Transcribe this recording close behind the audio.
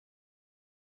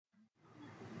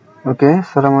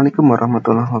Assalamualaikum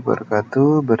warahmatullahi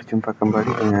wabarakatuh. Berjumpa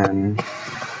kembali dengan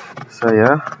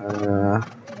saya,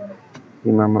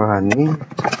 Imam Rohani.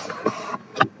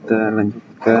 Kita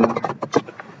lanjutkan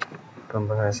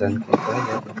pembahasan kita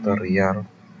ya, tutorial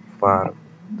part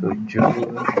 7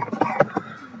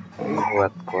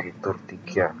 membuat kontur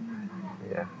 3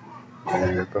 ya.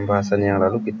 Di pembahasan yang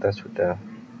lalu kita sudah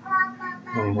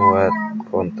membuat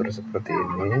kontur seperti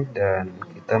ini dan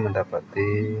kita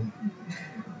mendapati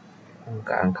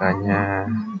angka-angkanya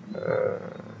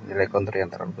nilai kontur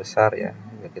yang terlalu besar ya,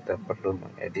 kita perlu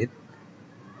mengedit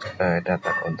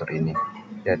data kontur ini.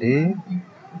 Jadi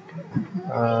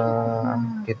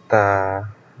kita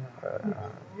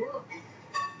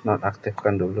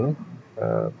nonaktifkan dulu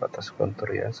batas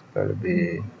kontur ya, supaya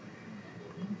lebih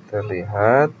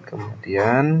terlihat.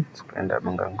 Kemudian supaya tidak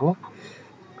mengganggu,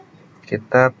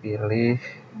 kita pilih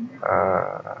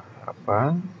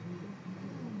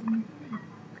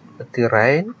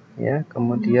terrain ya,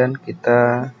 kemudian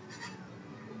kita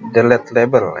delete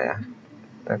label ya,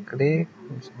 kita klik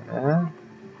misalnya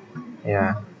ya,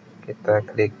 kita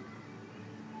klik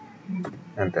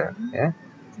enter ya.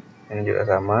 Ini juga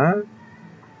sama,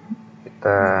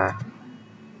 kita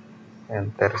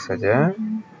enter saja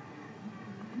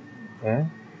ya.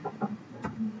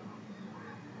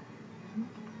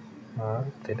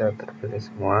 Tidak terpilih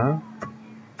semua.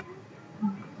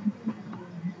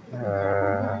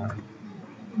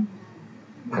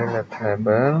 Delete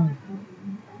label.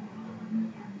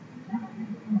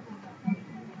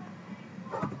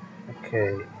 Oke,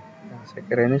 saya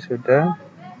kira ini sudah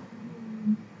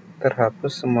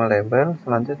terhapus semua label.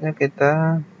 Selanjutnya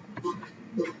kita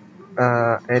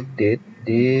edit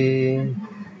di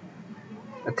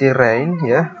terrain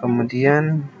ya,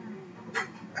 kemudian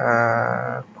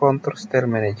kontur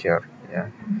style manager ya.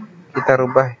 Kita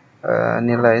rubah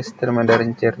nilai style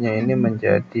manager-nya ini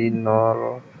menjadi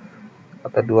 0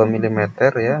 atau 2 mm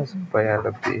ya, supaya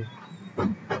lebih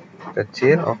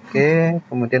kecil. Oke,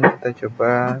 kemudian kita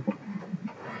coba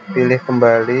pilih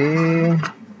kembali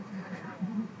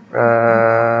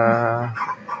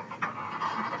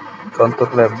kontur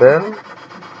label.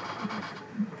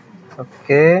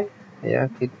 Oke ya,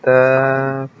 kita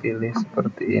pilih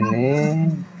seperti ini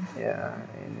ya.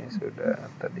 Ini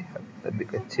sudah terlihat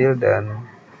lebih kecil dan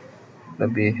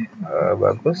lebih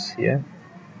bagus ya,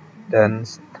 dan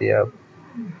setiap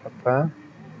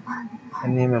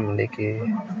ini memiliki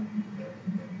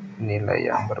nilai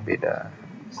yang berbeda.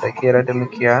 Saya kira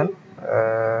demikian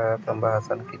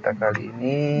pembahasan kita kali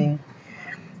ini.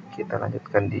 Kita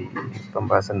lanjutkan di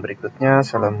pembahasan berikutnya.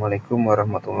 Assalamualaikum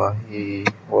warahmatullahi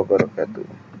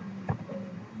wabarakatuh.